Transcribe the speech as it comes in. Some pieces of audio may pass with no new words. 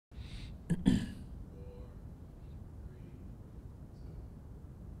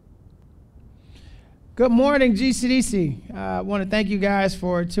Good morning, GCDC. I want to thank you guys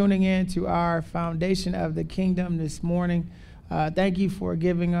for tuning in to our Foundation of the Kingdom this morning. Thank you for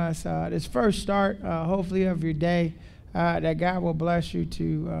giving us this first start, hopefully, of your day, that God will bless you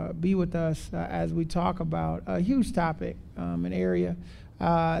to be with us as we talk about a huge topic, an area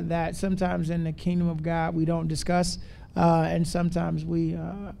that sometimes in the kingdom of God we don't discuss, and sometimes we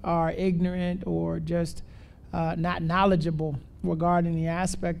are ignorant or just not knowledgeable regarding the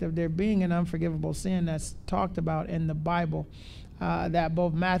aspect of there being an unforgivable sin that's talked about in the Bible, that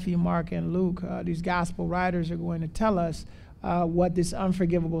both Matthew, Mark, and Luke, these gospel writers, are going to tell us what this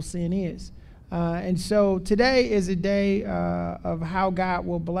unforgivable sin is. And so today is a day of how God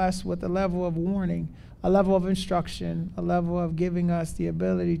will bless with a level of warning, a level of instruction, a level of giving us the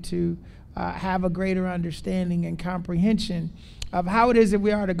ability to have a greater understanding and comprehension of how it is that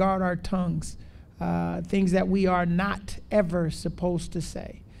we are to guard our tongues. Things that we are not ever supposed to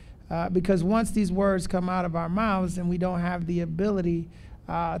say. Because once these words come out of our mouths, and we don't have the ability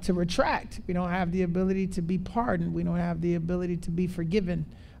to retract, we don't have the ability to be pardoned, we don't have the ability to be forgiven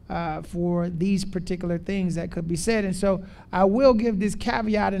for these particular things that could be said. And so I will give this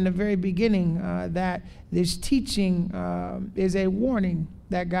caveat in the very beginning that this teaching is a warning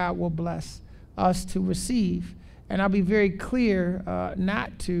that God will bless us to receive. And I'll be very clear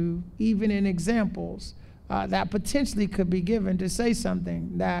not to, even in examples that potentially could be given, to say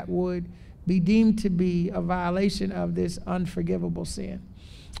something that would be deemed to be a violation of this unforgivable sin.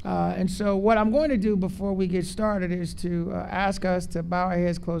 And so what I'm going to do before we get started is to ask us to bow our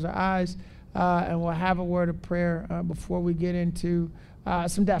heads, close our eyes, and we'll have a word of prayer before we get into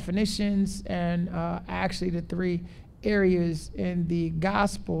some definitions and actually the three areas in the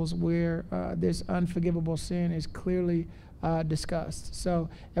Gospels where this unforgivable sin is clearly discussed. So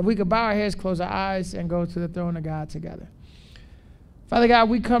if we could bow our heads, close our eyes, and go to the throne of God together. Father God,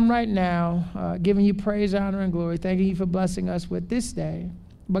 we come right now giving you praise, honor, and glory, thanking you for blessing us with this day.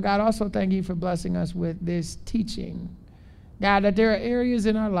 But God, also thank you for blessing us with this teaching. God, that there are areas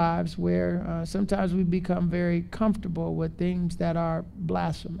in our lives where sometimes we become very comfortable with things that are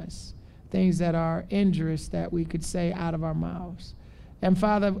blasphemous, things that are injurious that we could say out of our mouths. And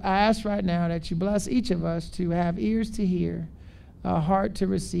Father, I ask right now that you bless each of us to have ears to hear, a heart to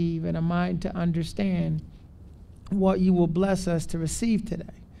receive, and a mind to understand what you will bless us to receive today.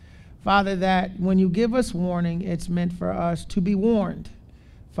 Father, that when you give us warning, it's meant for us to be warned,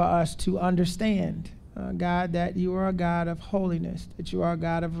 for us to understand, God, that you are a God of holiness, that you are a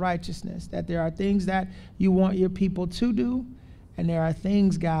God of righteousness, that there are things that you want your people to do, and there are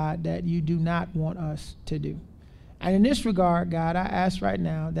things, God, that you do not want us to do. And in this regard, God, I ask right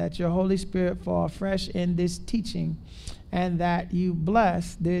now that your Holy Spirit fall fresh in this teaching, and that you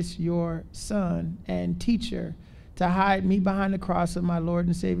bless this, your son and teacher, to hide me behind the cross of my Lord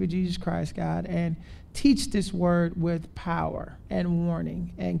and Savior Jesus Christ, God, and teach this word with power and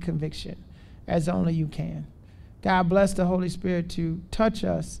warning and conviction, as only you can. God, bless the Holy Spirit to touch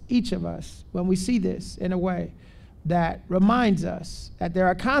us, each of us, when we see this in a way that reminds us that there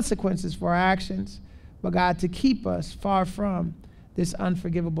are consequences for our actions, but God, to keep us far from this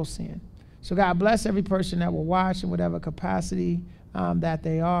unforgivable sin. So God, bless every person that will watch in whatever capacity that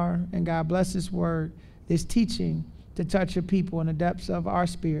they are. And God, bless this word, this teaching, to touch your people in the depths of our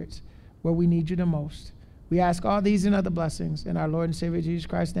spirits where we need you the most. We ask all these and other blessings in our Lord and Savior Jesus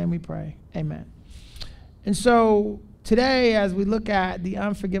Christ's name we pray. Amen. And so today, as we look at the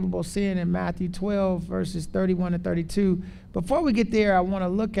unforgivable sin in Matthew 12, verses 31 to 32, before we get there, I want to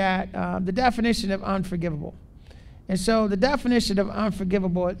look at the definition of unforgivable. And so the definition of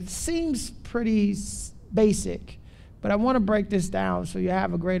unforgivable, it seems pretty basic, but I want to break this down so you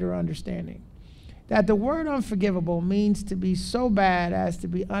have a greater understanding. That the word unforgivable means to be so bad as to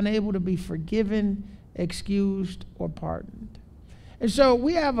be unable to be forgiven, excused, or pardoned. And so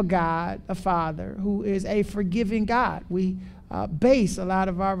we have a God, a Father, who is a forgiving God. We base a lot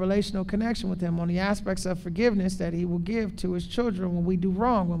of our relational connection with him on the aspects of forgiveness that he will give to his children when we do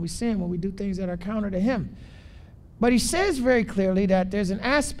wrong, when we sin, when we do things that are counter to him. But he says very clearly that there's an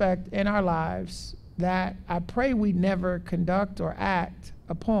aspect in our lives that I pray we never conduct or act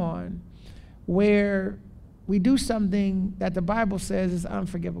upon, where we do something that the Bible says is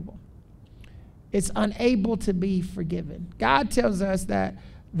unforgivable. It's unable to be forgiven. God tells us that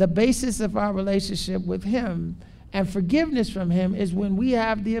the basis of our relationship with him and forgiveness from him is when we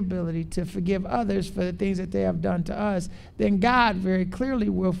have the ability to forgive others for the things that they have done to us. Then God very clearly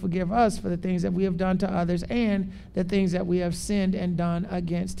will forgive us for the things that we have done to others and the things that we have sinned and done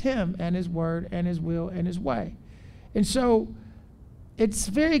against him and his word and his will and his way. And so it's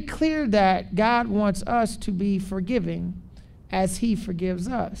very clear that God wants us to be forgiving as he forgives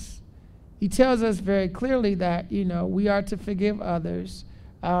us. He tells us very clearly that, we are to forgive others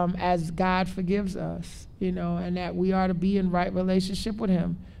as God forgives us, and that we are to be in right relationship with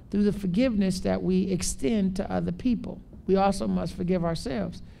him through the forgiveness that we extend to other people. We also must forgive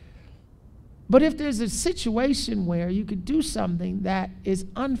ourselves. But if there's a situation where you could do something that is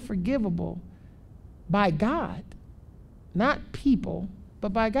unforgivable by God, not people,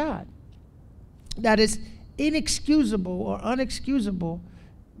 but by God, that is inexcusable or unexcusable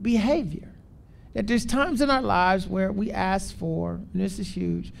behavior, that there's times in our lives where we ask for, and this is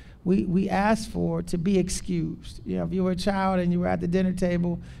huge, we ask for to be excused. If you were a child and you were at the dinner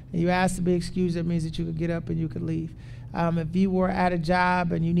table and you asked to be excused, that means that you could get up and you could leave. If you were at a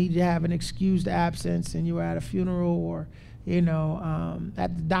job and you needed to have an excused absence and you were at a funeral or,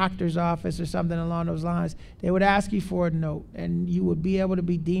 at the doctor's office or something along those lines, they would ask you for a note, and you would be able to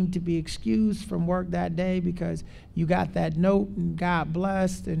be deemed to be excused from work that day because you got that note and God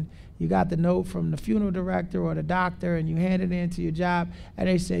blessed, and you got the note from the funeral director or the doctor, and you handed it into your job, and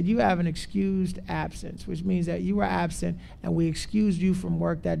they said, you have an excused absence, which means that you were absent and we excused you from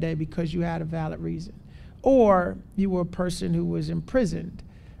work that day because you had a valid reason. Or you were a person who was imprisoned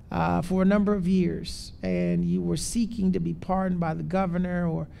for a number of years, and you were seeking to be pardoned by the governor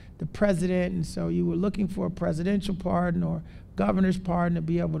or the president, and so you were looking for a presidential pardon or governor's pardon to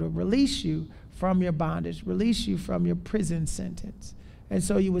be able to release you from your bondage, release you from your prison sentence. And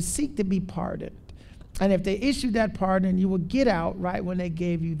so you would seek to be pardoned. And if they issued that pardon, you would get out right when they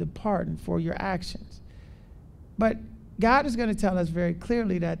gave you the pardon for your actions. But God is going to tell us very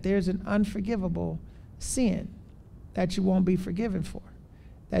clearly that there's an unforgivable sin that you won't be forgiven for,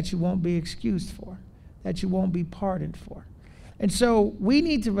 that you won't be excused for, that you won't be pardoned for. And so we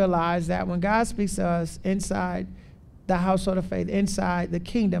need to realize that when God speaks to us inside the household of faith, inside the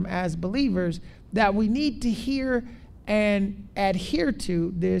kingdom as believers, that we need to hear and adhere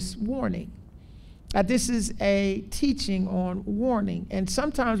to this warning. That this is a teaching on warning. And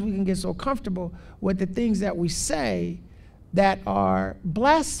sometimes we can get so comfortable with the things that we say that are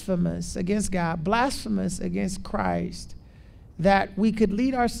blasphemous against God, blasphemous against Christ, that we could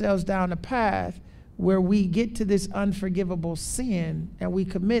lead ourselves down a path where we get to this unforgivable sin and we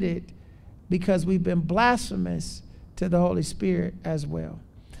commit it because we've been blasphemous to the Holy Spirit as well.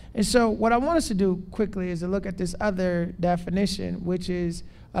 And so what I want us to do quickly is to look at this other definition, which is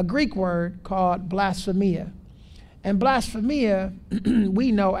a Greek word called blasphemia. And blasphemia,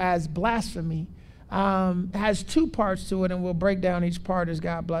 we know as blasphemy, has two parts to it, and we'll break down each part as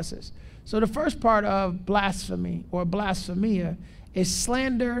God blesses. So the first part of blasphemy or blasphemia is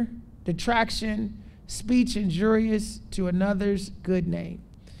slander, detraction, speech injurious to another's good name.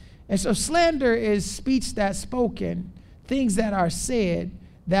 And so slander is speech that's spoken, things that are said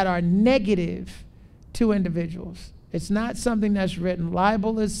that are negative to individuals. It's not something that's written.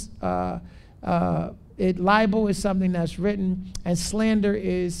 Libel is something that's written, and slander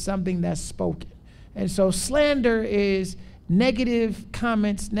is something that's spoken. And so slander is negative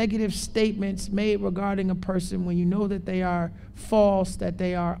comments, negative statements made regarding a person when you know that they are false, that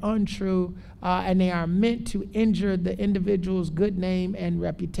they are untrue, and they are meant to injure the individual's good name and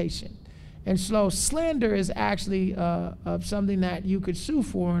reputation. And so slander is actually something that you could sue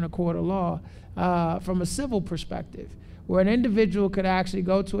for in a court of law from a civil perspective, where an individual could actually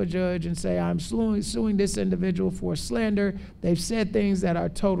go to a judge and say, I'm suing this individual for slander. They've said things that are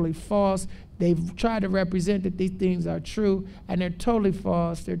totally false. They've tried to represent that these things are true, and they're totally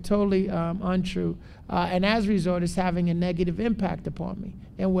false. They're totally untrue. And as a result, it's having a negative impact upon me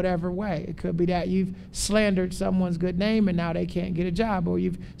in whatever way. It could be that you've slandered someone's good name and now they can't get a job, or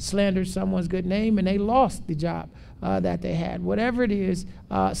you've slandered someone's good name and they lost the job that they had. Whatever it is,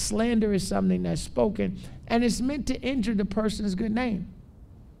 slander is something that's spoken, and it's meant to injure the person's good name.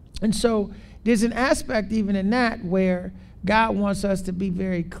 And so there's an aspect even in that where God wants us to be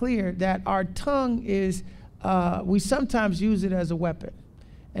very clear that our tongue is, we sometimes use it as a weapon.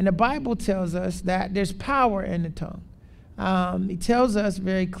 And the Bible tells us that there's power in the tongue. It tells us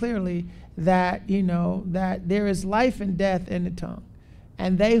very clearly that, that there is life and death in the tongue,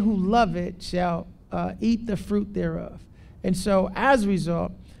 and they who love it shall eat the fruit thereof. And so as a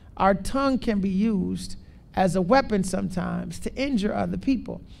result, our tongue can be used as a weapon sometimes to injure other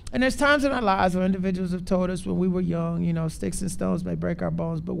people. And there's times in our lives where individuals have told us when we were young, sticks and stones may break our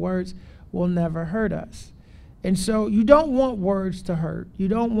bones, but words will never hurt us. And so you don't want words to hurt. You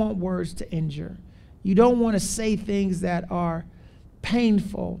don't want words to injure. You don't want to say things that are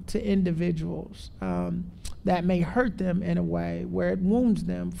painful to individuals. that may hurt them in a way where it wounds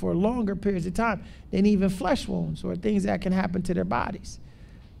them for longer periods of time than even flesh wounds or things that can happen to their bodies.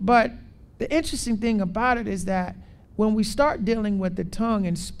 But the interesting thing about it is that when we start dealing with the tongue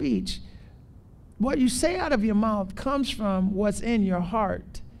and speech, what you say out of your mouth comes from what's in your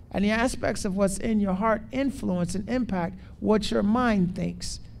heart. And the aspects of what's in your heart influence and impact what your mind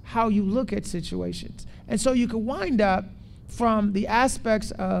thinks, how you look at situations. And so you can wind up from the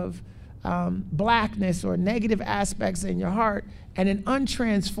aspects of blackness or negative aspects in your heart and an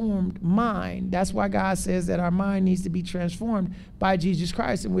untransformed mind. That's why God says that our mind needs to be transformed by Jesus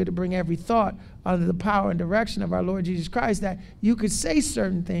Christ, and we're to bring every thought under the power and direction of our Lord Jesus Christ, that you could say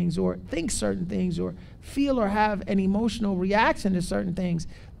certain things or think certain things or feel or have an emotional reaction to certain things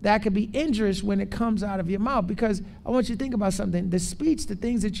that could be injurious when it comes out of your mouth. Because I want you to think about something. The speech, the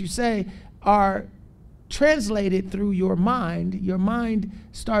things that you say are translated through your mind. Your mind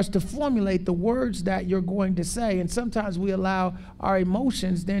starts to formulate the words that you're going to say, and sometimes we allow our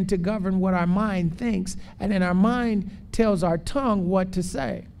emotions then to govern what our mind thinks, and then our mind tells our tongue what to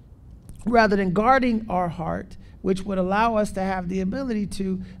say, rather than guarding our heart, which would allow us to have the ability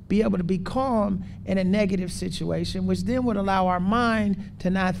to be able to be calm in a negative situation, which then would allow our mind to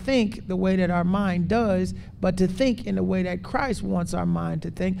not think the way that our mind does, but to think in the way that Christ wants our mind to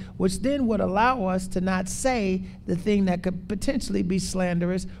think, which then would allow us to not say the thing that could potentially be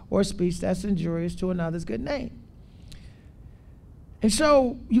slanderous or speech that's injurious to another's good name. And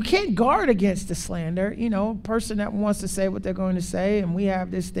so you can't guard against the slander, a person that wants to say what they're going to say. And we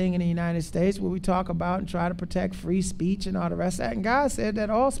have this thing in the United States where we talk about and try to protect free speech and all the rest of that. And God said that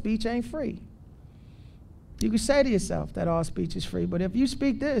all speech ain't free. You can say to yourself that all speech is free, but if you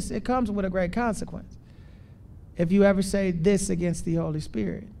speak this, it comes with a great consequence. If you ever say this against the Holy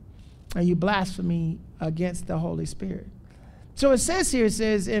Spirit and you blaspheme against the Holy Spirit. So it says here,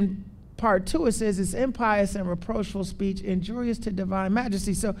 in Part 2, it says it's impious and reproachful speech, injurious to divine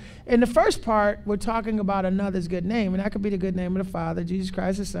majesty. So in the first part, we're talking about another's good name, and that could be the good name of the Father, Jesus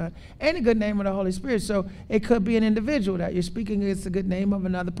Christ the Son, and the good name of the Holy Spirit. So it could be an individual that you're speaking against the good name of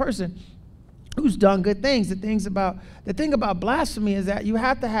another person who's done good things. The thing about blasphemy is that you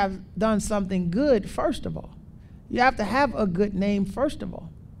have to have done something good first of all. You have to have a good name first of all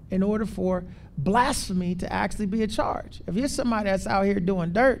in order for blasphemy to actually be a charge. If you're somebody that's out here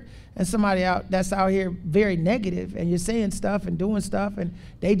doing dirt and somebody that's out here very negative and you're saying stuff and doing stuff and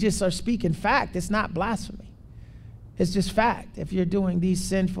they just are speaking fact, it's not blasphemy. It's just fact. If you're doing these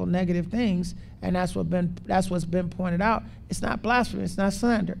sinful negative things and that's what's been pointed out, it's not blasphemy, it's not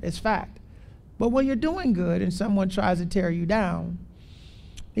slander, it's fact. But when you're doing good and someone tries to tear you down,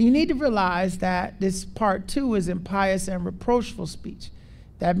 you need to realize that this part 2 is impious and reproachful speech.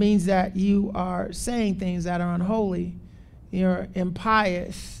 That means that you are saying things that are unholy, you're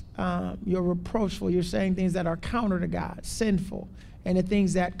impious, you're reproachful, you're saying things that are counter to God, sinful, and the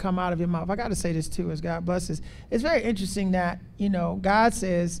things that come out of your mouth. I got to say this too, as God blesses. It's very interesting that, God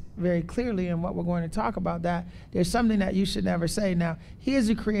says very clearly in what we're going to talk about that there's something that you should never say. Now, He is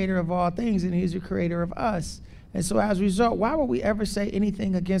the creator of all things, and He is the creator of us. And so as a result, why would we ever say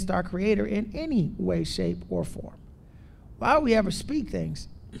anything against our Creator in any way, shape, or form? Why would we ever speak things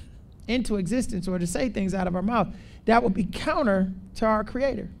into existence or to say things out of our mouth that would be counter to our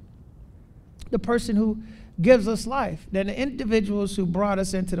Creator, the person who gives us life? Then the individuals who brought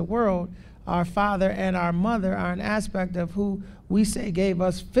us into the world, our father and our mother, are an aspect of who we say gave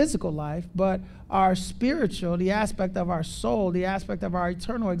us physical life, but our spiritual, the aspect of our soul, the aspect of our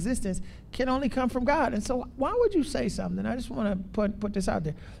eternal existence can only come from God. And so why would you say something? I just want to put this out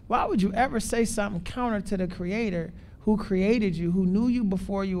there. Why would you ever say something counter to the Creator who created you, who knew you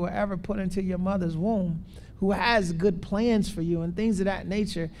before you were ever put into your mother's womb, who has good plans for you and things of that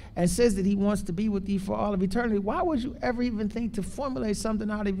nature, and says that He wants to be with you for all of eternity? Why would you ever even think to formulate something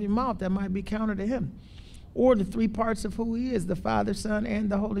out of your mouth that might be counter to Him? Or the three parts of who He is, the Father, Son, and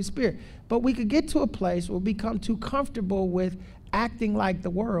the Holy Spirit. But we could get to a place where we become too comfortable with acting like the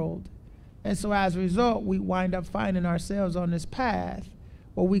world. And so as a result, we wind up finding ourselves on this path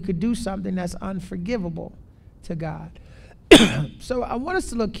where we could do something that's unforgivable to God. So I want us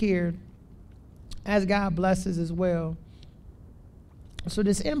to look here as God blesses as well. So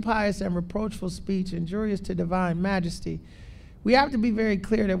this impious and reproachful speech, injurious to divine majesty, we have to be very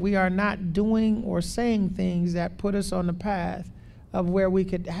clear that we are not doing or saying things that put us on the path of where we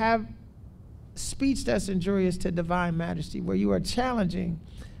could have speech that's injurious to divine majesty, where you are challenging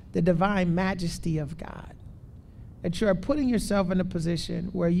the divine majesty of God, that you are putting yourself in a position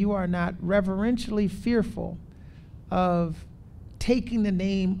where you are not reverentially fearful of taking the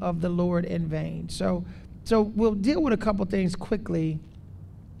name of the Lord in vain. So we'll deal with a couple things quickly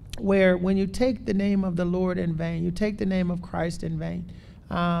where when you take the name of the Lord in vain, you take the name of Christ in vain,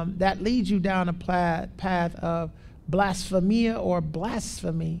 that leads you down a path of blasphemia or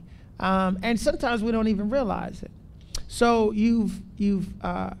blasphemy. And sometimes we don't even realize it. So you've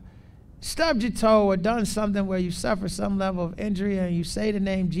stubbed your toe or done something where you suffer some level of injury, and you say the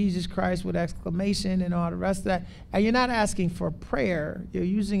name Jesus Christ with exclamation and all the rest of that, and you're not asking for prayer. You're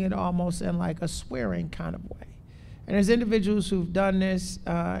using it almost in like a swearing kind of way. And there's individuals who've done this,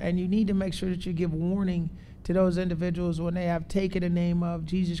 and you need to make sure that you give warning to those individuals when they have taken the name of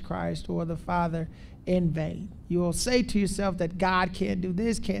Jesus Christ or the Father in vain. You will say to yourself that God can't do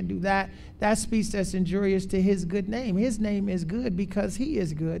this, can't do that. That speech that's injurious to his good name. His name is good because he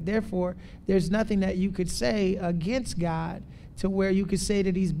is good. Therefore, there's nothing that you could say against God to where you could say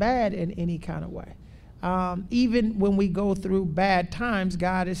that he's bad in any kind of way. Even when we go through bad times,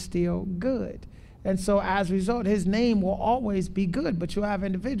 God is still good. And so as a result, his name will always be good. But you have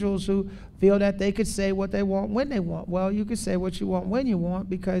individuals who feel that they could say what they want when they want. Well, you can say what you want when you want,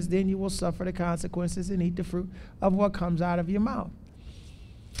 because then you will suffer the consequences and eat the fruit of what comes out of your mouth.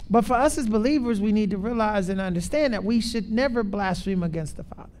 But for us as believers, we need to realize and understand that we should never blaspheme against the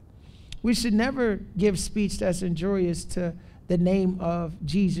Father. We should never give speech that's injurious to the name of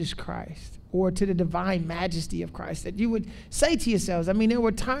Jesus Christ or to the divine majesty of Christ, that you would say to yourselves. I mean, there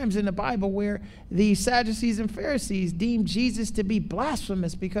were times in the Bible where the Sadducees and Pharisees deemed Jesus to be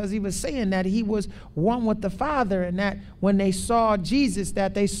blasphemous because he was saying that he was one with the Father, and that when they saw Jesus,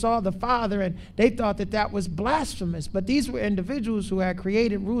 that they saw the Father, and they thought that that was blasphemous. But these were individuals who had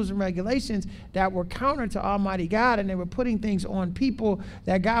created rules and regulations that were counter to Almighty God, and they were putting things on people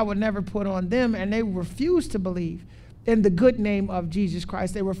that God would never put on them, and they refused to believe in the good name of Jesus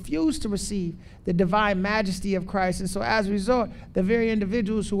Christ. They refused to receive the divine majesty of Christ. And so as a result, the very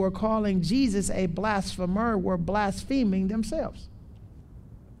individuals who were calling Jesus a blasphemer were blaspheming themselves,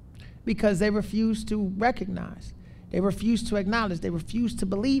 because they refused to recognize, they refused to acknowledge, they refused to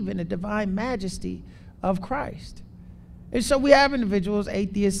believe in the divine majesty of Christ. And so we have individuals,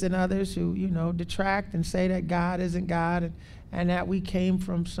 atheists and others, who, detract and say that God isn't God, and that we came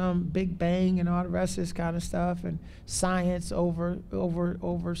from some big bang and all the rest of this kind of stuff, and science over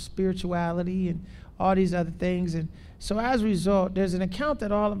spirituality and all these other things. And so as a result, there's an account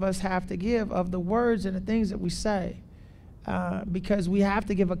that all of us have to give of the words and the things that we say, because we have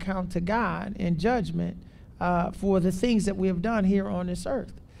to give account to God in judgment for the things that we have done here on this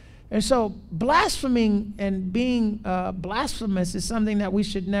earth. And so blaspheming and being blasphemous is something that we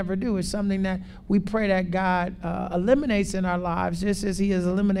should never do. It's something that we pray that God eliminates in our lives, just as he has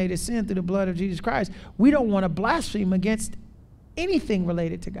eliminated sin through the blood of Jesus Christ. We don't want to blaspheme against anything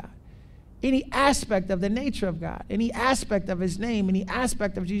related to God, any aspect of the nature of God, any aspect of his name, any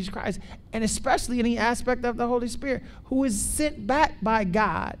aspect of Jesus Christ, and especially any aspect of the Holy Spirit, who is sent back by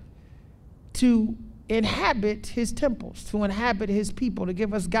God to inhabit his temples, to inhabit his people, to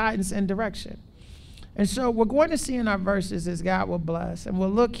give us guidance and direction. And so we're going to see in our verses as God will bless, and we'll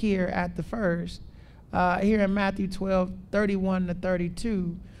look here at the first, here in Matthew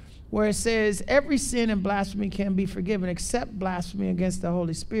 12:31-32, where it says, every sin and blasphemy can be forgiven except blasphemy against the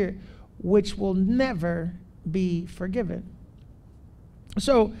Holy Spirit, which will never be forgiven.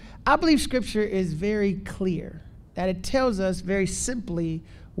 So I believe Scripture is very clear, that it tells us very simply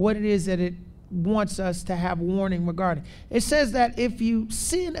what it is that it wants us to have warning regarding. It says that if you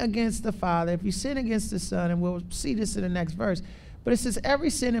sin against the Father, if you sin against the Son, and we'll see this in the next verse, but it says every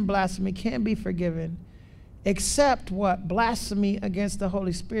sin and blasphemy can be forgiven except what? Blasphemy against the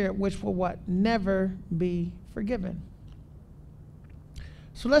Holy Spirit, which will what? Never be forgiven.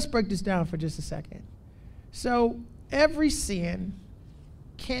 So let's break this down for just a second. So every sin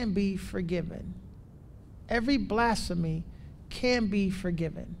can be forgiven. Every blasphemy can be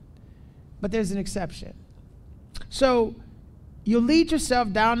forgiven. But there's an exception. So you'll lead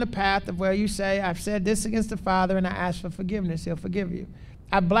yourself down the path of where you say, I've said this against the Father and I ask for forgiveness, he'll forgive you.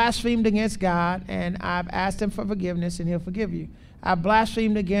 I've blasphemed against God and I've asked him for forgiveness and he'll forgive you. I've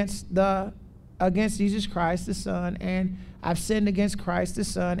blasphemed against Jesus Christ, the Son, and I've sinned against Christ, the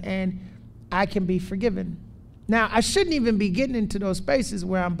Son, and I can be forgiven. Now, I shouldn't even be getting into those spaces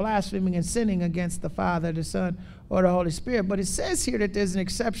where I'm blaspheming and sinning against the Father, the Son, or the Holy Spirit. But it says here that there's an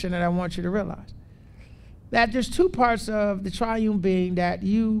exception that I want you to realize. That there's two parts of the triune being that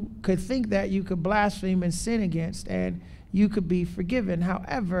you could think that you could blaspheme and sin against, and you could be forgiven.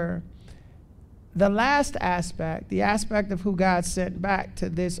 However, the last aspect, the aspect of who God sent back to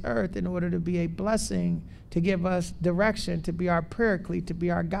this earth in order to be a blessing, to give us direction, to be our paraclete, to be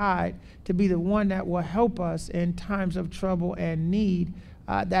our guide, to be the one that will help us in times of trouble and need,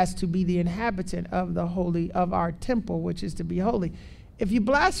 that's to be the inhabitant of the holy, of our temple, which is to be holy. if you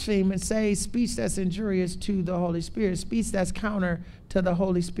blaspheme and say speech that's injurious to the Holy Spirit, speech that's counter to the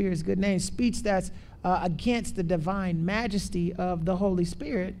Holy Spirit's good name, speech that's against the divine majesty of the Holy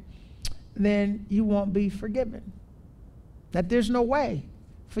Spirit, then you won't be forgiven. That there's no way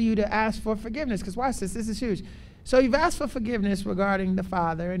for you to ask for forgiveness. Because watch this, this is huge. So you've asked for forgiveness regarding the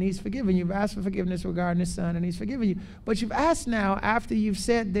Father, and he's forgiven you. You've asked for forgiveness regarding the Son, and he's forgiven you. But you've asked now, after you've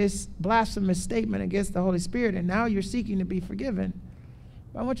said this blasphemous statement against the Holy Spirit, and now you're seeking to be forgiven.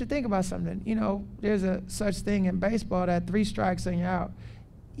 I want you to think about something. You know, there's a such thing in baseball that 3 strikes and you're out.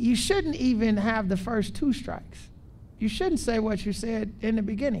 You shouldn't even have the first 2 strikes. You shouldn't say what you said in the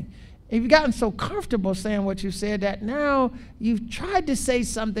beginning. If you've gotten so comfortable saying what you said that now you've tried to say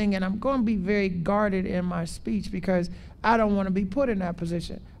something, and I'm going to be very guarded in my speech because I don't want to be put in that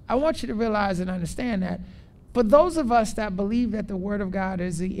position. I want you to realize and understand that for those of us that believe that the Word of God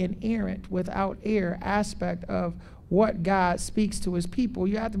is the inerrant, without error aspect of what God speaks to his people,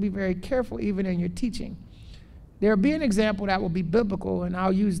 you have to be very careful even in your teaching. There'll be an example that will be biblical, and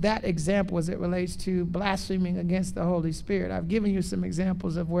I'll use that example as it relates to blaspheming against the Holy Spirit. I've given you some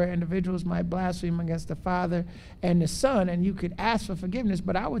examples of where individuals might blaspheme against the Father and the Son, and you could ask for forgiveness,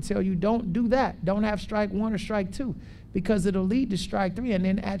 but I would tell you don't do that. Don't have strike 1 or strike 2, because it'll lead to strike 3, and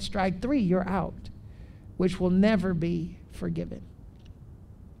then at strike 3, you're out, which will never be forgiven.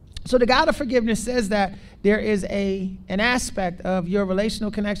 So the God of forgiveness says that there is an aspect of your relational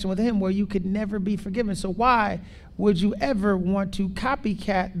connection with him where you could never be forgiven. So why would you ever want to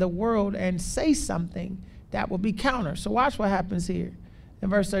copycat the world and say something that will be counter? So watch what happens here. In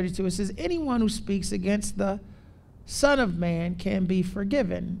verse 32, it says, anyone who speaks against the Son of Man can be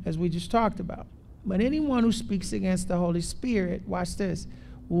forgiven, as we just talked about. But anyone who speaks against the Holy Spirit, watch this,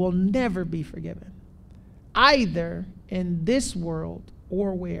 will never be forgiven, either in this world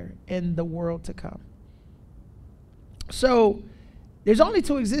or where? In the world to come. So there's only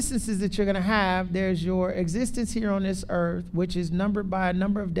 2 existences that you're going to have. There's your existence here on this earth, which is numbered by a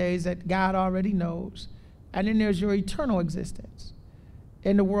number of days that God already knows. And then there's your eternal existence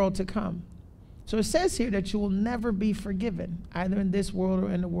in the world to come. So it says here that you will never be forgiven, either in this world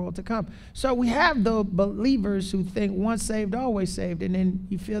or in the world to come. So we have the believers who think once saved, always saved. And then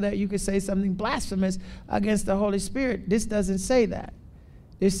you feel that you could say something blasphemous against the Holy Spirit. This doesn't say that.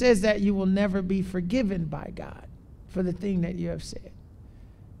 It says that you will never be forgiven by God for the thing that you have said.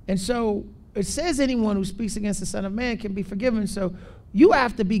 And so it says anyone who speaks against the Son of Man can be forgiven. So you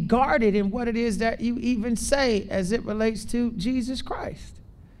have to be guarded in what it is that you even say as it relates to Jesus Christ.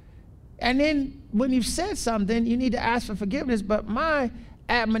 And then when you've said something, you need to ask for forgiveness. But my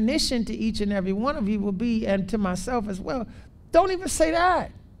admonition to each and every one of you will be, and to myself as well, don't even say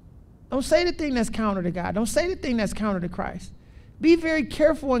that. Don't say the thing that's counter to God. Don't say the thing that's counter to Christ. Be very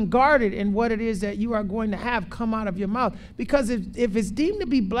careful and guarded in what it is that you are going to have come out of your mouth. Because if it's deemed to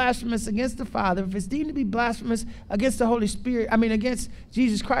be blasphemous against the Father, if it's deemed to be blasphemous against the Holy Spirit, against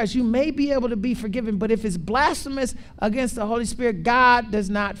Jesus Christ, you may be able to be forgiven. But if it's blasphemous against the Holy Spirit, God does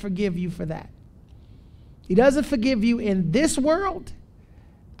not forgive you for that. He doesn't forgive you in this world,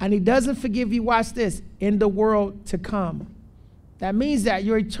 and he doesn't forgive you, watch this, in the world to come. That means that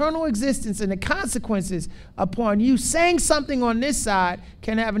your eternal existence and the consequences upon you saying something on this side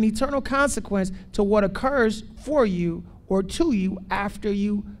can have an eternal consequence to what occurs for you or to you after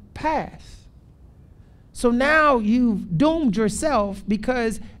you pass. So now you've doomed yourself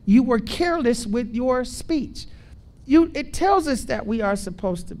because you were careless with your speech. It tells us that we are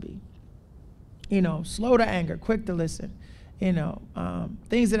supposed to be, slow to anger, quick to listen,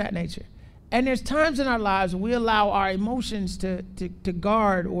 things of that nature. And there's times in our lives when we allow our emotions to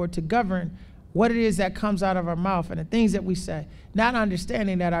guard or to govern what it is that comes out of our mouth and the things that we say, not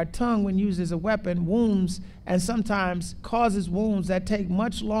understanding that our tongue, when used as a weapon, wounds and sometimes causes wounds that take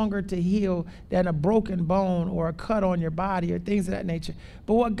much longer to heal than a broken bone or a cut on your body or things of that nature.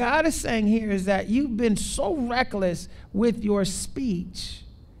 But what God is saying here is that you've been so reckless with your speech,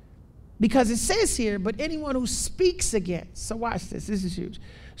 because it says here, but anyone who speaks against. So watch this. This is huge.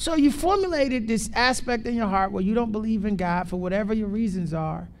 So you formulated this aspect in your heart where you don't believe in God for whatever your reasons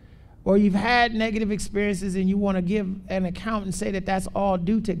are, or you've had negative experiences and you want to give an account and say that that's all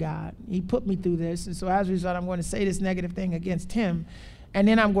due to God. He put me through this, and so as a result, I'm going to say this negative thing against him, and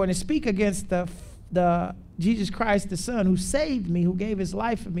then I'm going to speak against the Jesus Christ, the Son, who saved me, who gave his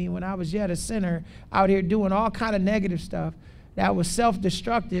life for me when I was yet a sinner, out here doing all kind of negative stuff that was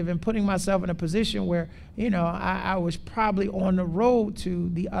self-destructive and putting myself in a position where, I was probably on the road to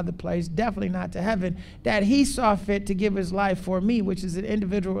the other place, definitely not to heaven, that he saw fit to give his life for me, which is an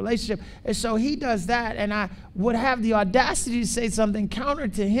individual relationship. And so he does that, and I would have the audacity to say something counter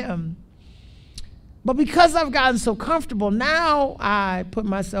to him. But because I've gotten so comfortable, now I put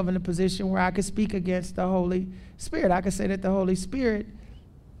myself in a position where I could speak against the Holy Spirit. I could say that the Holy Spirit,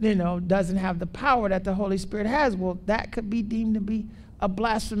 doesn't have the power that the Holy Spirit has. Well, that could be deemed to be a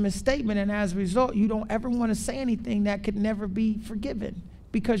blasphemous statement. And as a result, you don't ever want to say anything that could never be forgiven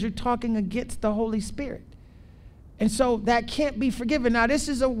because you're talking against the Holy Spirit. And so that can't be forgiven. Now, this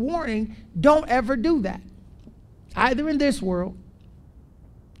is a warning. Don't ever do that, either in this world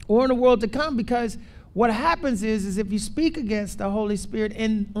or in the world to come, because what happens is if you speak against the Holy Spirit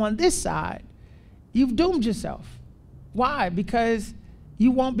on this side, you've doomed yourself. Why? Because you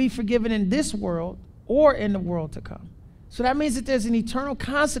won't be forgiven in this world or in the world to come. So that means that there's an eternal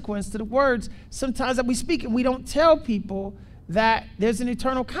consequence to the words sometimes that we speak, and we don't tell people that there's an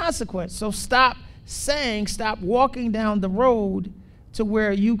eternal consequence. So stop walking down the road to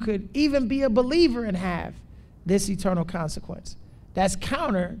where you could even be a believer and have this eternal consequence. That's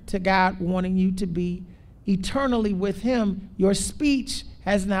counter to God wanting you to be eternally with him. Your speech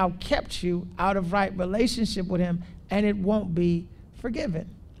has now kept you out of right relationship with him, and it won't be forgiven.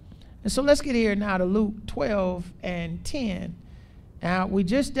 And so let's get here now to Luke 12 and 10. Now, we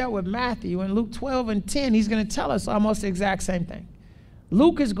just dealt with Matthew. In Luke 12 and 10, he's going to tell us almost the exact same thing.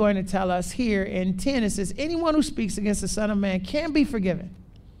 Luke is going to tell us here in 10, it says, anyone who speaks against the Son of Man can be forgiven.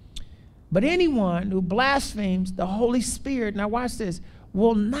 But anyone who blasphemes the Holy Spirit, now watch this,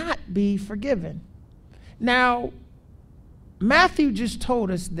 will not be forgiven. Now, Matthew just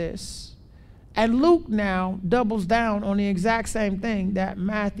told us this, and Luke now doubles down on the exact same thing that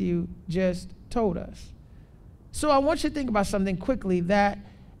Matthew just told us. So I want you to think about something quickly, that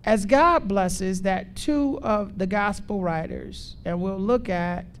as God blesses that two of the gospel writers, and we'll look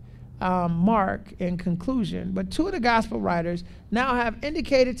at Mark in conclusion, but two of the gospel writers now have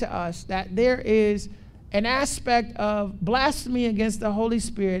indicated to us that there is an aspect of blasphemy against the Holy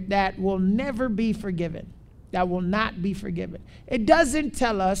Spirit that will never be forgiven, that will not be forgiven. It doesn't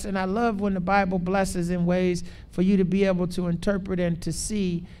tell us, and I love when the Bible blesses in ways for you to be able to interpret and to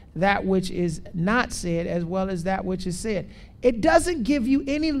see that which is not said as well as that which is said. It doesn't give you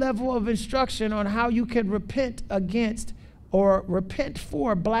any level of instruction on how you can repent against or repent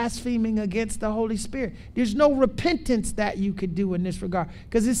for blaspheming against the Holy Spirit. There's no repentance that you could do in this regard,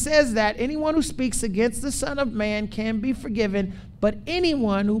 because it says that anyone who speaks against the Son of Man can be forgiven, but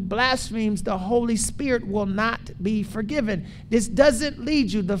anyone who blasphemes the Holy Spirit will not be forgiven. This doesn't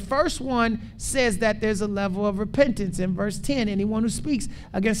lead you. The first one says that there's a level of repentance. In verse 10, anyone who speaks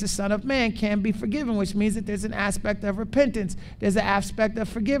against the Son of Man can be forgiven, which means that there's an aspect of repentance. There's an aspect of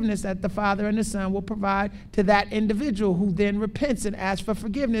forgiveness that the Father and the Son will provide to that individual who then repents and asks for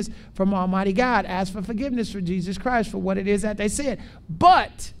forgiveness from Almighty God, asks for forgiveness for Jesus Christ for what it is that they said.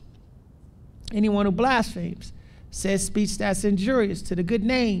 But anyone who blasphemes, says speech that's injurious to the good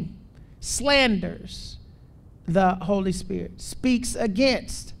name, slanders the Holy Spirit, speaks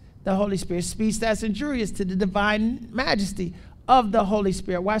against the Holy Spirit, speech that's injurious to the divine majesty of the Holy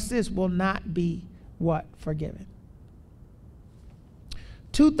Spirit, watch this, will not be what? Forgiven.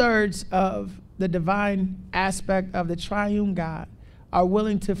 2/3 of the divine aspect of the triune God are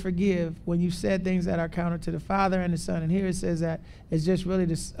willing to forgive when you said things that are counter to the Father and the Son. And here it says that it's just really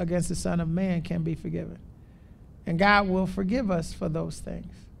against the Son of Man can be forgiven. And God will forgive us for those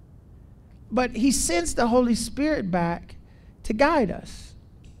things. But he sends the Holy Spirit back to guide us.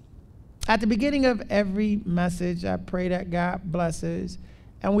 At the beginning of every message, I pray that God blesses.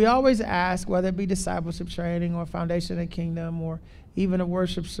 And we always ask, whether it be discipleship training or Foundation of the Kingdom or even a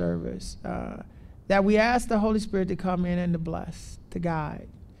worship service, that we ask the Holy Spirit to come in and to bless, to guide,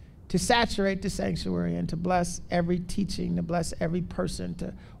 to saturate the sanctuary, and to bless every teaching, to bless every person,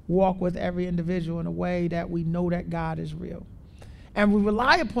 to walk with every individual in a way that we know that God is real. And we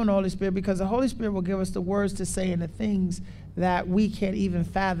rely upon the Holy Spirit because the Holy Spirit will give us the words to say and the things that we can't even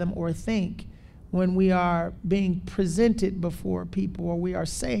fathom or think when we are being presented before people or we are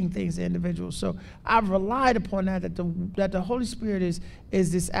saying things to individuals. So I've relied upon that the Holy Spirit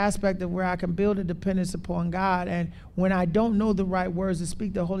is this aspect of where I can build a dependence upon God. And when I don't know the right words to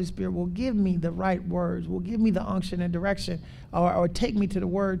speak, the Holy Spirit will give me the right words, will give me the unction and direction, or take me to the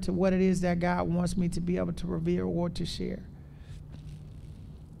word, to what it is that God wants me to be able to reveal or to share.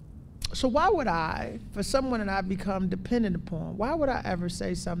 So why would I, for someone that I've become dependent upon, why would I ever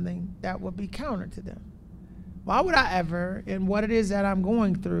say something that would be counter to them? Why would I ever, in what it is that I'm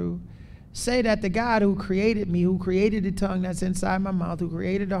going through, say that the God who created me, who created the tongue that's inside my mouth, who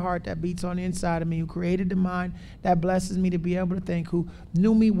created the heart that beats on the inside of me, who created the mind that blesses me to be able to think, who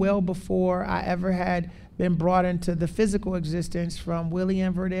knew me well before I ever had been brought into the physical existence from Willie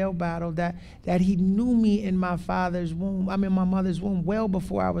and Verdale Battle, that he knew me in my father's womb, my mother's womb, well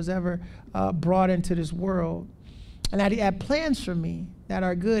before I was ever brought into this world. And that he had plans for me that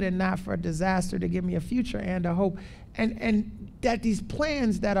are good and not for disaster, to give me a future and a hope. And that these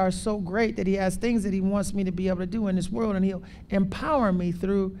plans that are so great, that he has things that he wants me to be able to do in this world, and he'll empower me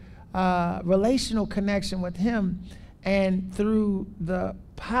through relational connection with him and through the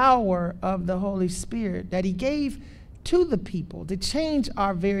power of the Holy Spirit that he gave to the people to change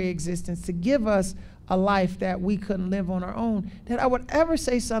our very existence, to give us a life that we couldn't live on our own, that I would ever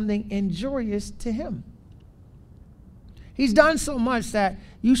say something injurious to him. He's done so much that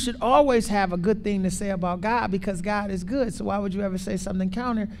you should always have a good thing to say about God, because God is good. So why would you ever say something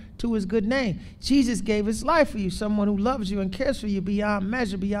counter to his good name? Jesus gave his life for you, someone who loves you and cares for you beyond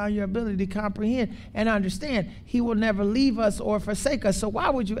measure, beyond your ability to comprehend and understand. He will never leave us or forsake us. So why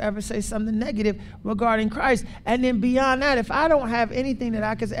would you ever say something negative regarding Christ? And then beyond that, if I don't have anything that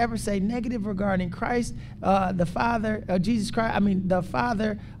I could ever say negative regarding Christ, the Father, Jesus Christ, the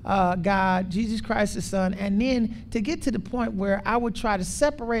Father, God, Jesus Christ the Son, and then to get to the point where I would try to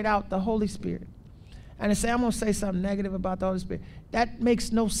separate out the Holy Spirit and to say, I'm going to say something negative about the Holy Spirit, that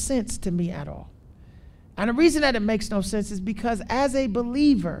makes no sense to me at all. And the reason that it makes no sense is because as a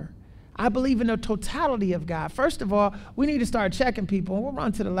believer, I believe in the totality of God. First of all, we need to start checking people, and we'll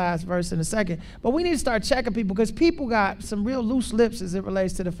run to the last verse in a second, but we need to start checking people, because people got some real loose lips as it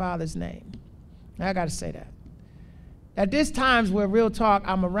relates to the Father's name. Now, I got to say that. At this times where, real talk,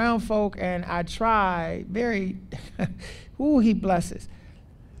 I'm around folk and I try very, ooh, he blesses.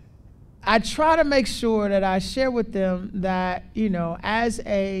 I try to make sure that I share with them that, as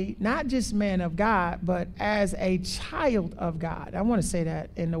a, not just man of God, but as a child of God. I want to say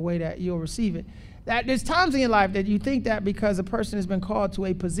that in the way that you'll receive it. That there's times in your life that you think that because a person has been called to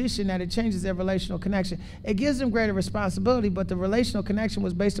a position that it changes their relational connection. It gives them greater responsibility, but the relational connection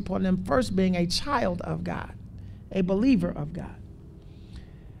was based upon them first being a child of God, a believer of God.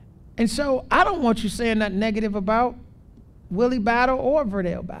 And so I don't want you saying nothing negative about Willie Battle or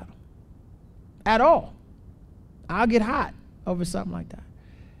Verdale Battle at all. I'll get hot over something like that.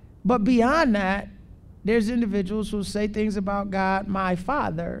 But beyond that, there's individuals who say things about God, my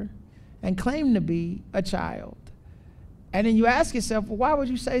Father, and claim to be a child. And then you ask yourself, well, why would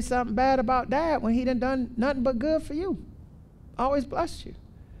you say something bad about Dad when he done nothing but good for you? Always blessed you.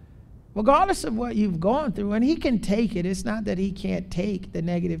 Regardless of what you've gone through, and he can take it. It's not that he can't take the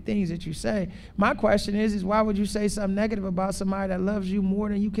negative things that you say. My question is why would you say something negative about somebody that loves you more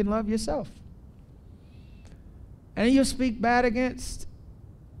than you can love yourself? And then you'll speak bad against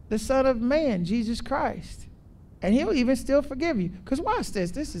the Son of Man, Jesus Christ. And he'll even still forgive you. Because watch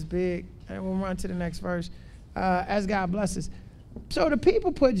this. This is big. And we'll run to the next verse as God blesses. So the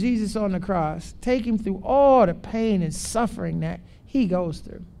people put Jesus on the cross, take him through all the pain and suffering that he goes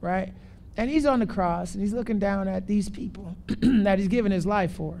through, right? And he's on the cross, and he's looking down at these people that he's given his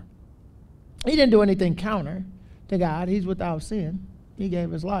life for. He didn't do anything counter to God. He's without sin. He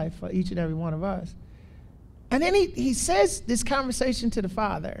gave his life for each and every one of us. And then he says this conversation to the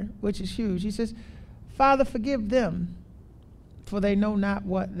Father, which is huge. He says, Father, forgive them, for they know not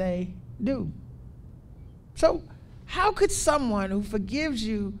what they do. So how could someone who forgives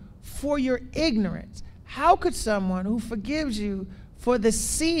you for your ignorance, how could someone who forgives you for the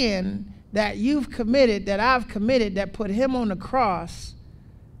sin that you've committed, that I've committed, that put him on the cross,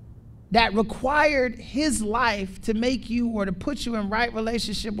 that required his life to make you or to put you in right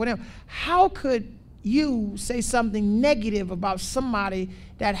relationship with him, how could you say something negative about somebody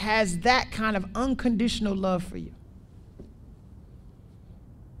that has that kind of unconditional love for you?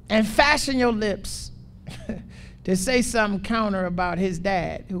 And fashion your lips to say something counter about his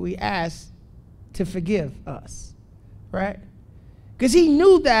dad, who he asked to forgive us, right? Because he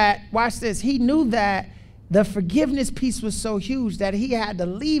knew that, watch this, he knew that the forgiveness piece was so huge that he had to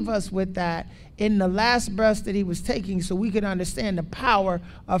leave us with that in the last breath that he was taking so we could understand the power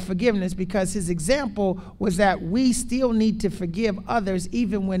of forgiveness, because his example was that we still need to forgive others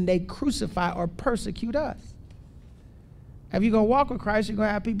even when they crucify or persecute us. If you're going to walk with Christ, you're going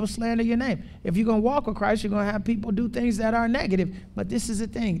to have people slander your name. If you're going to walk with Christ, you're going to have people do things that are negative. But this is the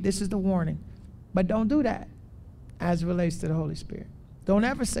thing. This is the warning. But don't do that as it relates to the Holy Spirit. Don't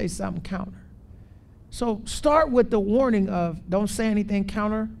ever say something counter. So start with the warning of don't say anything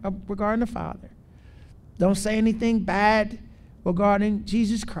counter regarding the Father. Don't say anything bad regarding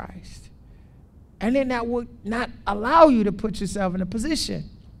Jesus Christ. And then that would not allow you to put yourself in a position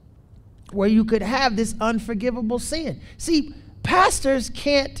where you could have this unforgivable sin. See, pastors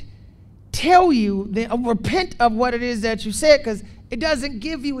can't tell you, repent of what it is that you said, because It doesn't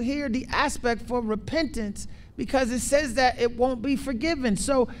give you here the aspect for repentance because it says that it won't be forgiven.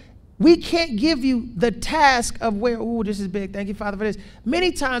 So we can't give you the task of where, oh, this is big. Thank you, Father, for this.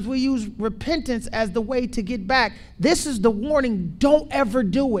 Many times we use repentance as the way to get back. This is the warning. Don't ever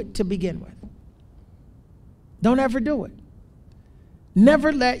do it to begin with. Don't ever do it.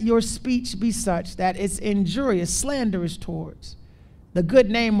 Never let your speech be such that it's injurious, slanderous towards the good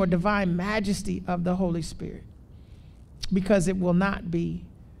name or divine majesty of the Holy Spirit, because it will not be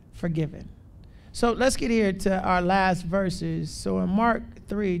forgiven. So let's get here to our last verses. So in Mark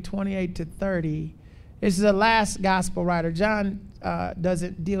 3:28-30, this is the last gospel writer. John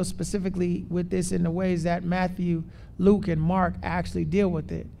doesn't deal specifically with this in the ways that Matthew, Luke, and Mark actually deal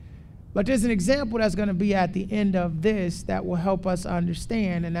with it. But there's an example that's going to be at the end of this that will help us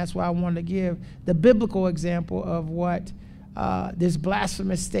understand, and that's why I wanted to give the biblical example of what this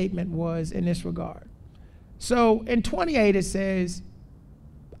blasphemous statement was in this regard. So in 28 it says,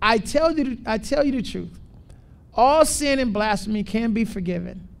 I tell you the truth. All sin and blasphemy can be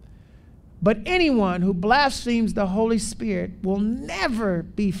forgiven, but anyone who blasphemes the Holy Spirit will never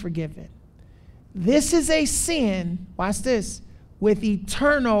be forgiven. This is a sin, watch this, with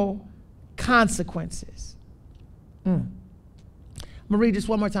eternal consequences. I'm going to read this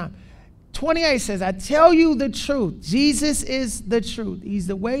one more time. 28 says, I tell you the truth. Jesus is the truth. He's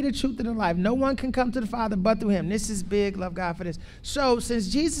the way, the truth, and the life. No one can come to the Father but through him. This is big. Love God for this. So since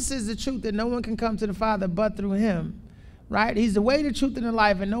Jesus is the truth and no one can come to the Father but through him, right? He's the way, the truth, and the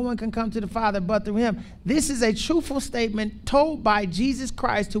life, and no one can come to the Father but through him. This is a truthful statement told by Jesus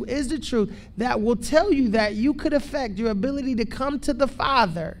Christ, who is the truth, that will tell you that you could affect your ability to come to the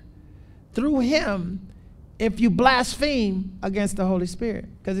Father through him if you blaspheme against the Holy Spirit.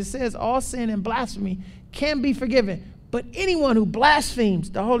 Because it says all sin and blasphemy can be forgiven. But anyone who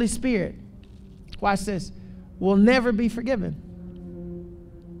blasphemes the Holy Spirit, watch this, will never be forgiven.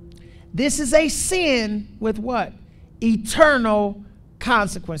 This is a sin with what? Eternal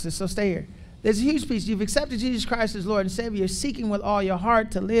consequences. So stay here. There's a huge piece. You've accepted Jesus Christ as Lord and Savior. You're seeking with all your heart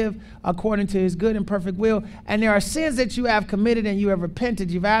to live according to his good and perfect will. And there are sins that you have committed and you have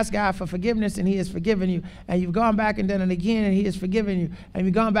repented. You've asked God for forgiveness and he has forgiven you. And you've gone back and done it again and he has forgiven you. And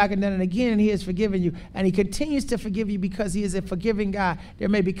you've gone back and done it again and he has forgiven you. And he continues to forgive you because he is a forgiving God. There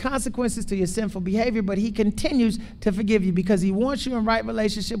may be consequences to your sinful behavior, but he continues to forgive you because he wants you in right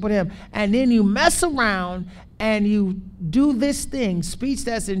relationship with him. And then you mess around and you do this thing, speech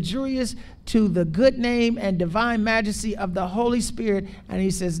that's injurious to the good name and divine majesty of the Holy Spirit. And he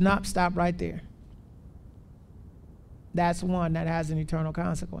says, nope, stop right there. That's one that has an eternal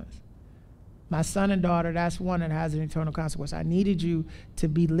consequence. My son and daughter, that's one that has an eternal consequence. I needed you to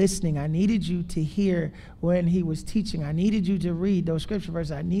be listening. I needed you to hear when he was teaching. I needed you to read those scripture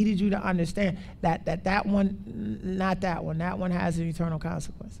verses. I needed you to understand that one, not that one. That one has an eternal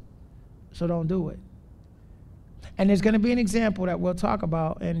consequence. So don't do it. And there's going to be an example that we'll talk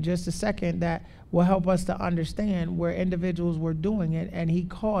about in just a second that will help us to understand where individuals were doing it, and he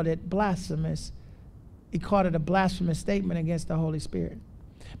called it blasphemous. He called it a blasphemous statement against the Holy Spirit.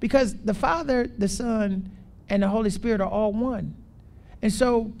 Because the Father, the Son, and the Holy Spirit are all one. And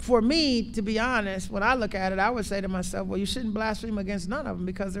so for me, to be honest, when I look at it, I would say to myself, well, you shouldn't blaspheme against none of them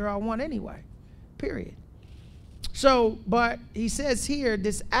because they're all one anyway, period. So, but he says here,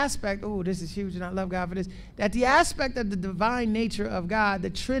 this aspect, oh, this is huge, and I love God for this, that the aspect of the divine nature of God, the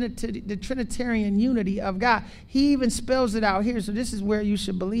Trinitarian unity of God, he even spells it out here. So this is where you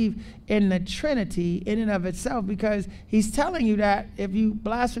should believe in the Trinity in and of itself, because he's telling you that if you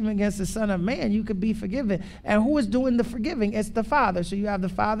blaspheme against the Son of Man, you could be forgiven. And who is doing the forgiving? It's the Father. So you have the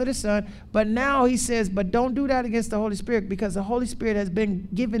Father, the Son, but now he says, but don't do that against the Holy Spirit, because the Holy Spirit has been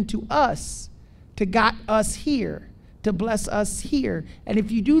given to us to got us here, to bless us here. And if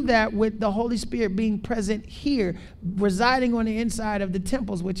you do that with the Holy Spirit being present here, residing on the inside of the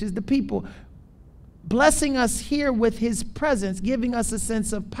temples, which is the people, blessing us here with his presence, giving us a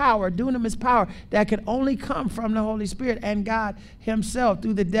sense of power, dunamis power that can only come from the Holy Spirit and God himself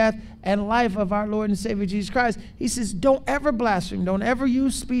through the death and life of our Lord and Savior Jesus Christ. He says, don't ever blaspheme. Don't ever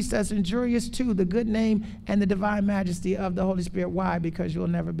use speech that's injurious to the good name and the divine majesty of the Holy Spirit. Why? Because you'll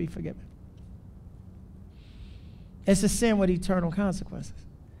never be forgiven. It's a sin with eternal consequences.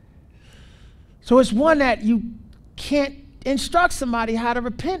 So it's one that you can't instruct somebody how to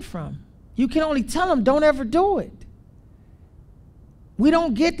repent from. You can only tell them, don't ever do it. We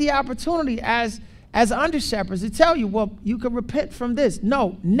don't get the opportunity as under shepherds to tell you, well, you can repent from this.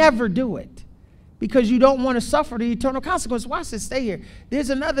 No, never do it, because you don't want to suffer the eternal consequence. Watch this, stay here.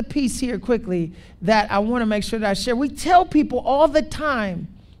 There's another piece here quickly that I want to make sure that I share. We tell people all the time,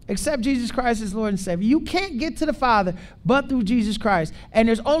 Accept Jesus Christ as Lord and Savior. You can't get to the Father but through Jesus Christ. And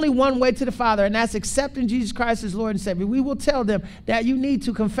there's only one way to the Father, and that's accepting Jesus Christ as Lord and Savior. We will tell them that you need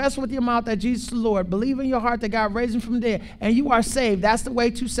to confess with your mouth that Jesus is the Lord, believe in your heart that God raised him from the dead, and you are saved. That's the way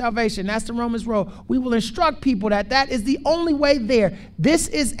to salvation. That's the Romans road. We will instruct people that that is the only way there. This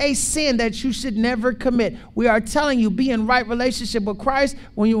is a sin that you should never commit. We are telling you, be in right relationship with Christ.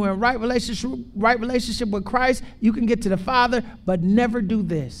 When you're in right relationship with Christ, you can get to the Father, but never do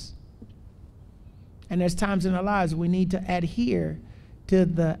this. And there's times in our lives we need to adhere to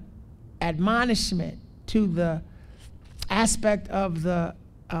the admonishment, to the aspect of the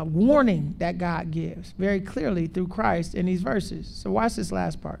warning that God gives very clearly through Christ in these verses. So watch this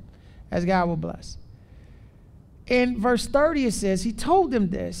last part, as God will bless. In verse 30 it says, he told them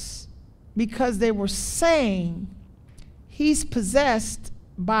this because they were saying he's possessed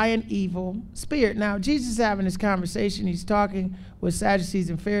by an evil spirit. Now, Jesus is having this conversation. He's talking with Sadducees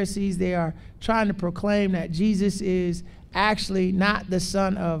and Pharisees. They are trying to proclaim that Jesus is actually not the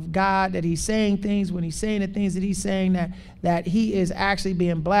Son of God, that he's saying things when he's saying the things that he's saying, that he is actually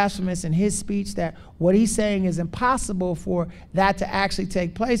being blasphemous in his speech, that what he's saying is impossible for that to actually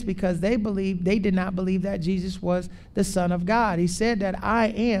take place because they did not believe that Jesus was the Son of God. He said that I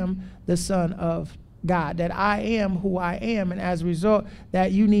am the Son of God, that I am who I am, and as a result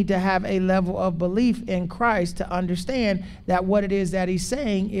that you need to have a level of belief in Christ to understand that what it is that he's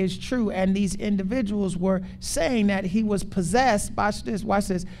saying is true. And these individuals were saying that he was possessed, watch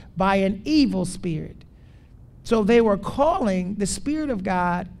this, by an evil spirit. So they were calling the Spirit of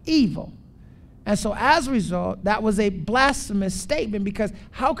God evil. And so as a result, that was a blasphemous statement, because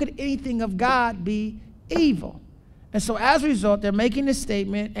how could anything of God be evil? And so as a result, they're making this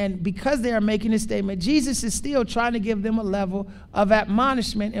statement, and because they are making this statement, Jesus is still trying to give them a level of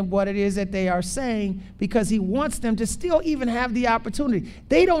admonishment in what it is that they are saying, because he wants them to still even have the opportunity.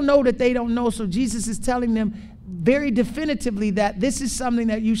 They don't know that they don't know, so Jesus is telling them very definitively that this is something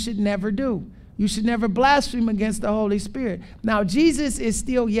that you should never do. You should never blaspheme against the Holy Spirit. Now, Jesus is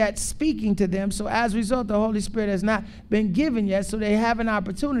still yet speaking to them, so as a result, the Holy Spirit has not been given yet, so they have an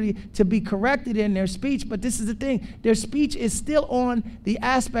opportunity to be corrected in their speech. But this is the thing, their speech is still on the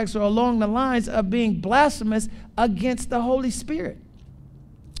aspects or along the lines of being blasphemous against the Holy Spirit,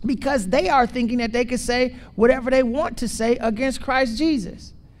 because they are thinking that they can say whatever they want to say against Christ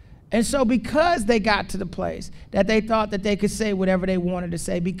Jesus. And so because they got to the place that they thought that they could say whatever they wanted to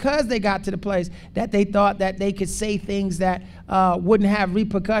say, because they got to the place that they thought that they could say things that wouldn't have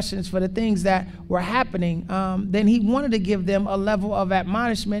repercussions for the things that were happening, then he wanted to give them a level of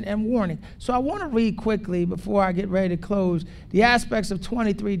admonishment and warning. So I want to read quickly, before I get ready to close, the aspects of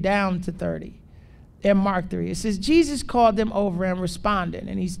 23 down to 30. In Mark 3, it says, Jesus called them over and responded.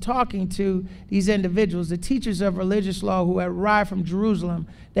 And he's talking to these individuals, the teachers of religious law who had arrived from Jerusalem.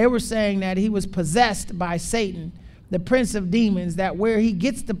 They were saying that he was possessed by Satan, the prince of demons, that where he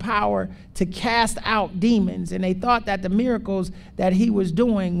gets the power to cast out demons. And they thought that the miracles that he was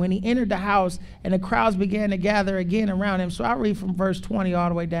doing when he entered the house and the crowds began to gather again around him. So I'll read from verse 20 all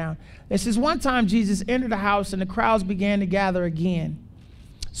the way down. It says, one time Jesus entered the house and the crowds began to gather again.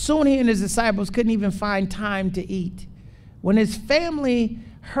 Soon he and his disciples couldn't even find time to eat. When his family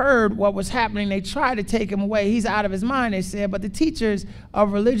heard what was happening, they tried to take him away. He's out of his mind, they said. But the teachers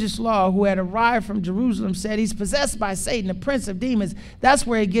of religious law who had arrived from Jerusalem said he's possessed by Satan, the prince of demons. That's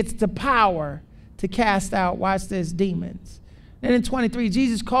where he gets the power to cast out, watch this, demons. Then in 23,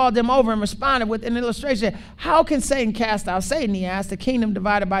 Jesus called them over and responded with an illustration. How can Satan cast out Satan? He asked. A kingdom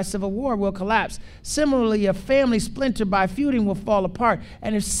divided by civil war will collapse. Similarly, a family splintered by feuding will fall apart.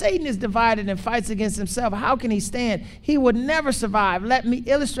 And if Satan is divided and fights against himself, how can he stand? He would never survive. Let me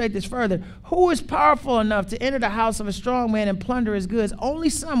illustrate this further. Who is powerful enough to enter the house of a strong man and plunder his goods? Only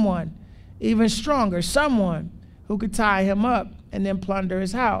someone, even stronger, someone who could tie him up and then plunder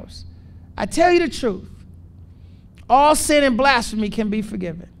his house. I tell you the truth. All sin and blasphemy can be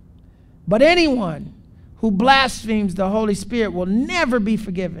forgiven. But anyone who blasphemes the Holy Spirit will never be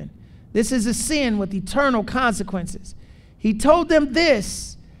forgiven. This is a sin with eternal consequences. He told them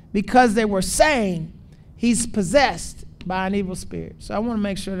this because they were saying he's possessed by an evil spirit. So I want to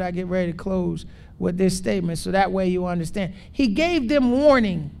make sure that I get ready to close with this statement so that way you understand. He gave them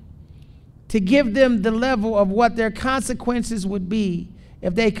warning to give them the level of what their consequences would be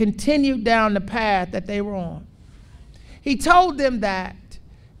if they continued down the path that they were on. He told them that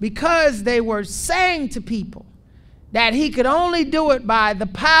because they were saying to people that he could only do it by the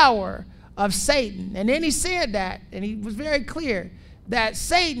power of Satan. And then he said that, and he was very clear, that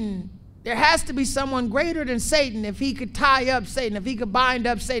Satan, there has to be someone greater than Satan if he could tie up Satan, if he could bind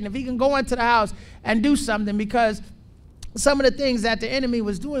up Satan, if he can go into the house and do something, because some of the things that the enemy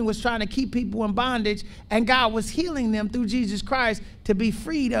was doing was trying to keep people in bondage, and God was healing them through Jesus Christ to be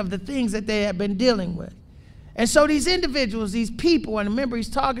freed of the things that they had been dealing with. And so these individuals, these people, and remember he's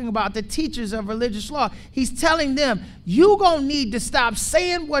talking about the teachers of religious law, he's telling them, you're going to need to stop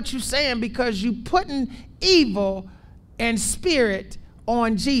saying what you're saying because you're putting evil and spirit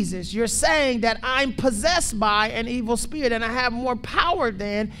on Jesus. You're saying that I'm possessed by an evil spirit and I have more power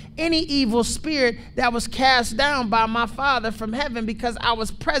than any evil spirit that was cast down by my Father from heaven, because I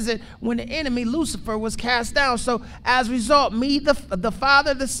was present when the enemy Lucifer was cast down. So as a result, me, the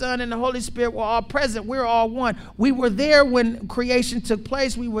Father, the Son, and the Holy Spirit were all present. We're all one. We were there when creation took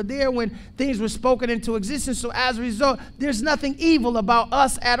place. We were there when things were spoken into existence. So as a result, there's nothing evil about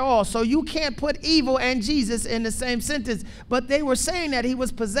us at all. So you can't put evil and Jesus in the same sentence. But they were saying that he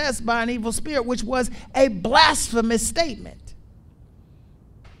was possessed by an evil spirit, which was a blasphemous statement,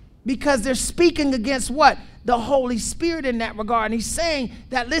 because they're speaking against what? The Holy Spirit in that regard. And he's saying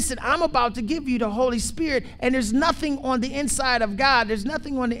that, listen, I'm about to give you the Holy Spirit, and there's nothing on the inside of God. There's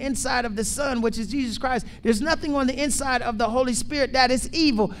nothing on the inside of the Son, which is Jesus Christ. There's nothing on the inside of the Holy Spirit that is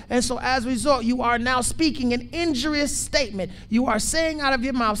evil. And so as a result, you are now speaking an injurious statement. You are saying out of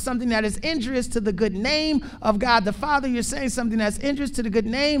your mouth something that is injurious to the good name of God the Father. You're saying something that's injurious to the good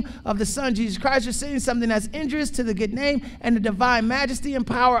name of the Son, Jesus Christ. You're saying something that's injurious to the good name and the divine majesty and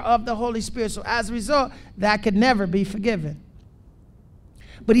power of the Holy Spirit. So as a result, that could never be forgiven.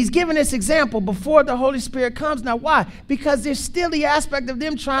 But he's given this example before the Holy Spirit comes. Now, why? Because there's still the aspect of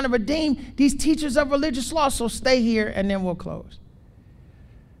them trying to redeem these teachers of religious law. So stay here and then we'll close.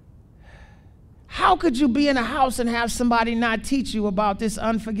 How could you be in a house and have somebody not teach you about this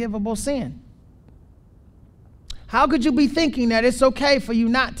unforgivable sin? How could you be thinking that it's okay for you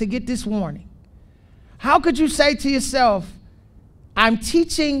not to get this warning? How could you say to yourself, I'm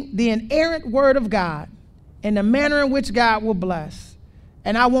teaching the inerrant word of God in the manner in which God will bless,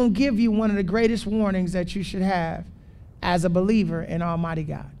 and I won't give you one of the greatest warnings that you should have as a believer in Almighty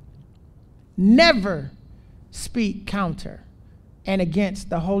God? Never speak counter and against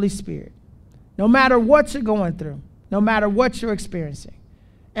the Holy Spirit, no matter what you're going through, no matter what you're experiencing.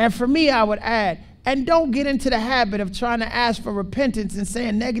 And for me, I would add, and don't get into the habit of trying to ask for repentance and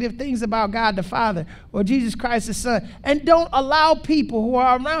saying negative things about God the Father or Jesus Christ the Son. And don't allow people who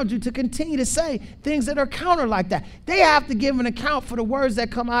are around you to continue to say things that are counter like that. They have to give an account for the words that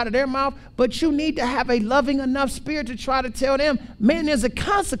come out of their mouth, but you need to have a loving enough spirit to try to tell them, man, there's a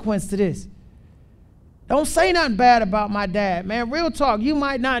consequence to this. Don't say nothing bad about my dad, man. Real talk, you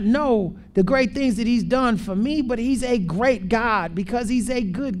might not know the great things that he's done for me, but he's a great God because he's a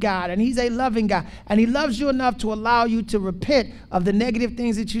good God and he's a loving God. And he loves you enough to allow you to repent of the negative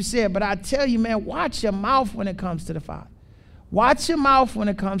things that you said. But I tell you, man, watch your mouth when it comes to the Father. Watch your mouth when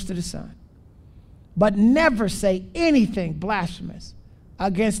it comes to the Son. But never say anything blasphemous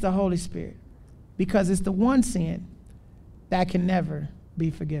against the Holy Spirit, because it's the one sin that can never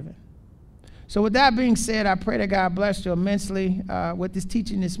be forgiven. So with that being said, I pray that God blessed you immensely with this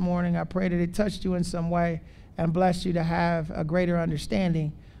teaching this morning. I pray that it touched you in some way and blessed you to have a greater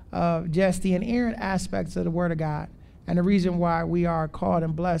understanding of just the inerrant aspects of the Word of God and the reason why we are called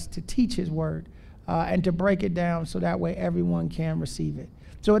and blessed to teach His Word and to break it down so that way everyone can receive it.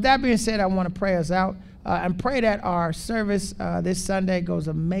 So with that being said, I want to pray us out and pray that our service this Sunday goes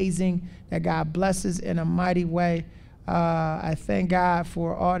amazing, that God blesses in a mighty way. I thank God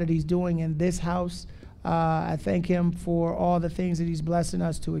for all that He's doing in this house. I thank Him for all the things that He's blessing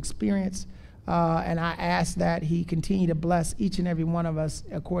us to experience. And I ask that He continue to bless each and every one of us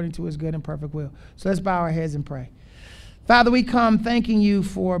according to His good and perfect will. So let's bow our heads and pray. Father, we come thanking You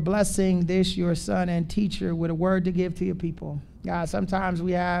for blessing this, Your son and teacher, with a word to give to Your people. God, sometimes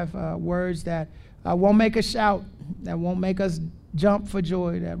we have words that won't make us shout, that won't make us jump for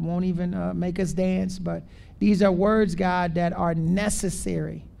joy, that won't even make us dance, but these are words, God, that are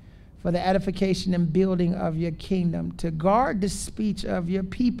necessary for the edification and building of Your kingdom, to guard the speech of Your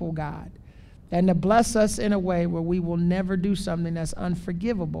people, God, and to bless us in a way where we will never do something that's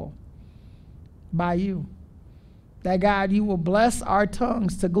unforgivable by You. That, God, You will bless our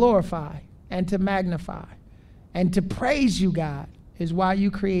tongues to glorify and to magnify and to praise You, God, is why You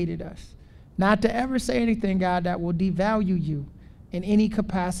created us. Not to ever say anything, God, that will devalue You in any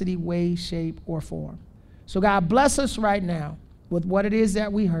capacity, way, shape, or form. So God, bless us right now with what it is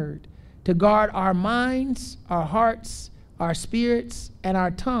that we heard, to guard our minds, our hearts, our spirits, and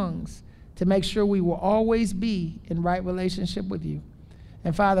our tongues, to make sure we will always be in right relationship with You.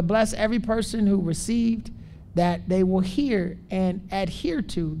 And Father, bless every person who received, that they will hear and adhere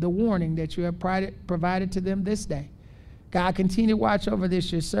to the warning that You have provided to them this day. God, continue to watch over this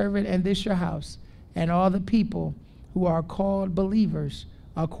Your servant and this Your house, and all the people who are called believers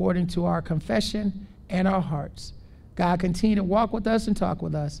according to our confession and our hearts. God, continue to walk with us and talk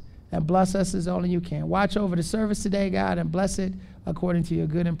with us and bless us as only you can. Watch over the service today, God, and bless it according to your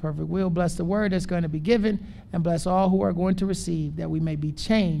good and perfect will. Bless the word that's going to be given and bless all who are going to receive, that we may be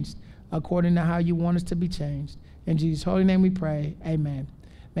changed according to how you want us to be changed. In Jesus' holy name we pray, amen.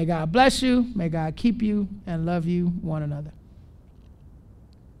 May God bless you, may God keep you, and love you one another.